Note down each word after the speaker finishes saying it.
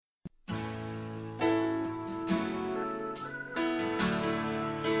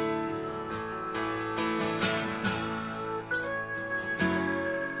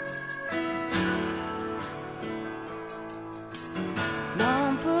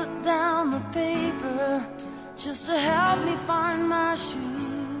just to help me find my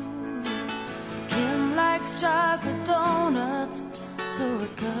shoes. Kim likes chocolate donuts, so her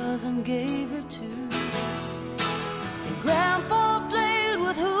cousin gave her two. And Grandpa played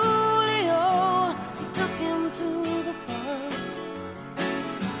with Julio, he took him to the park.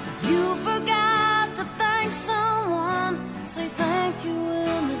 If you forgot to thank someone, say thank you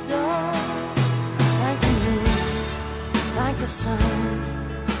in the dark. Thank the moon, thank the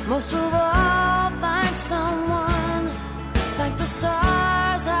sun, most of all thank someone. Thank the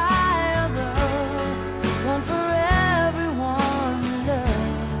stars high above, one for everyone you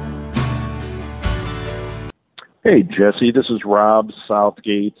love. Hey Jesse, this is Rob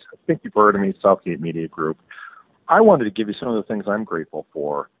Southgate. I think you've heard of me, Southgate Media Group. I wanted to give you some of the things I'm grateful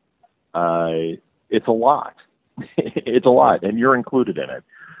for. It's a lot. It's a lot, and you're included in it.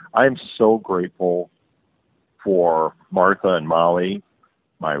 I'm so grateful for Martha and Molly,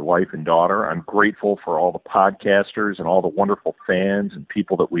 my wife and daughter. I'm grateful for all the podcasters and all the wonderful fans and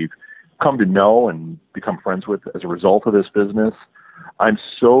people that we've come to know and become friends with as a result of this business. I'm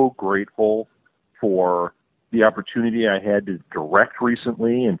so grateful for the opportunity I had to direct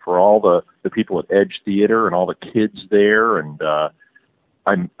recently and for all the people at Edge Theater and all the kids there. And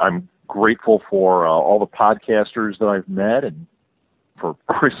I'm grateful for all the podcasters that I've met, and for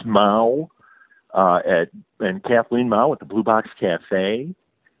Chris Mao and Kathleen Mao at the Blue Box Cafe.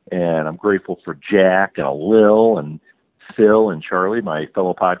 And I'm grateful for Jack and Lil and Phil and Charlie, my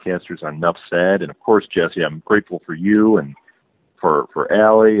fellow podcasters on Nuff Said. And of course, Jesse, I'm grateful for you and for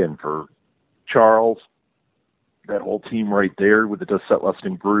Allie and for Charles, that whole team right there with the Dusset Lust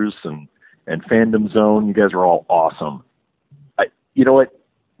and Bruce and Fandom Zone. You guys are all awesome. You know what?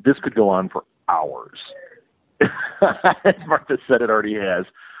 This could go on for hours. As Martha said, it already has.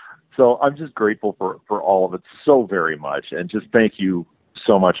 So I'm just grateful for all of it so very much. And just thank you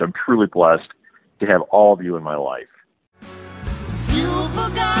so much. I'm truly blessed to have all of you in my life. You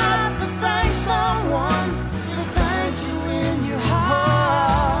forgot to thank someone, so thank you in your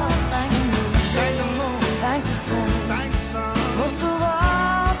heart. Thank the moon, thank the moon, thank the sun, thank the sun. Most of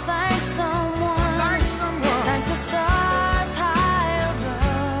all, thank someone, thank someone. Thank the stars high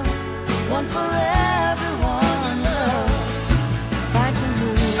above, one for everyone love. Thank the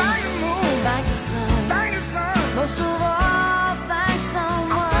moon, thank the moon, thank the sun, thank the sun. Most of all,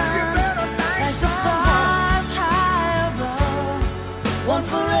 one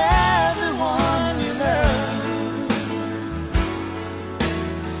for everyone you love.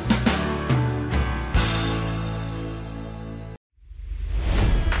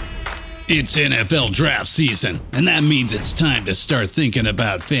 It's NFL draft season, and that means it's time to start thinking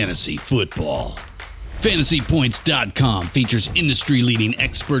about fantasy football. FantasyPoints.com features industry-leading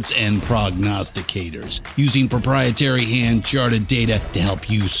experts and prognosticators using proprietary hand-charted data to help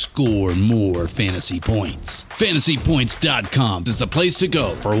you score more fantasy points. FantasyPoints.com is the place to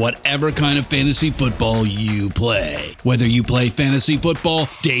go for whatever kind of fantasy football you play. Whether you play fantasy football,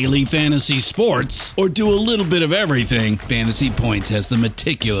 daily fantasy sports, or do a little bit of everything, Fantasy Points has the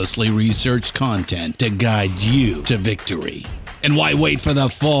meticulously researched content to guide you to victory. And why wait for the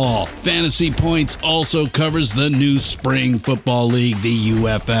fall? Fantasy Points also covers the new spring football league, the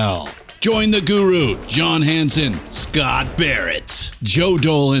UFL. Join the guru, John Hansen, Scott Barrett, Joe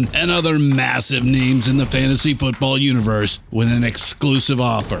Dolan, and other massive names in the fantasy football universe with an exclusive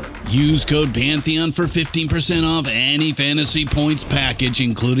offer. Use code Pantheon for 15% off any Fantasy Points package,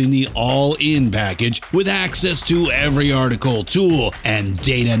 including the all-in package, with access to every article, tool, and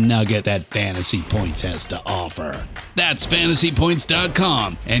data nugget that Fantasy Points has to offer. That's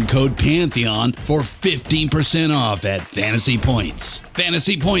FantasyPoints.com and code Pantheon for 15% off at Fantasy Points.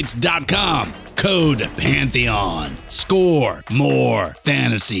 FantasyPoints.com, code Pantheon. Score more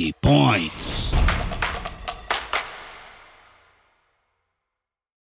fantasy points.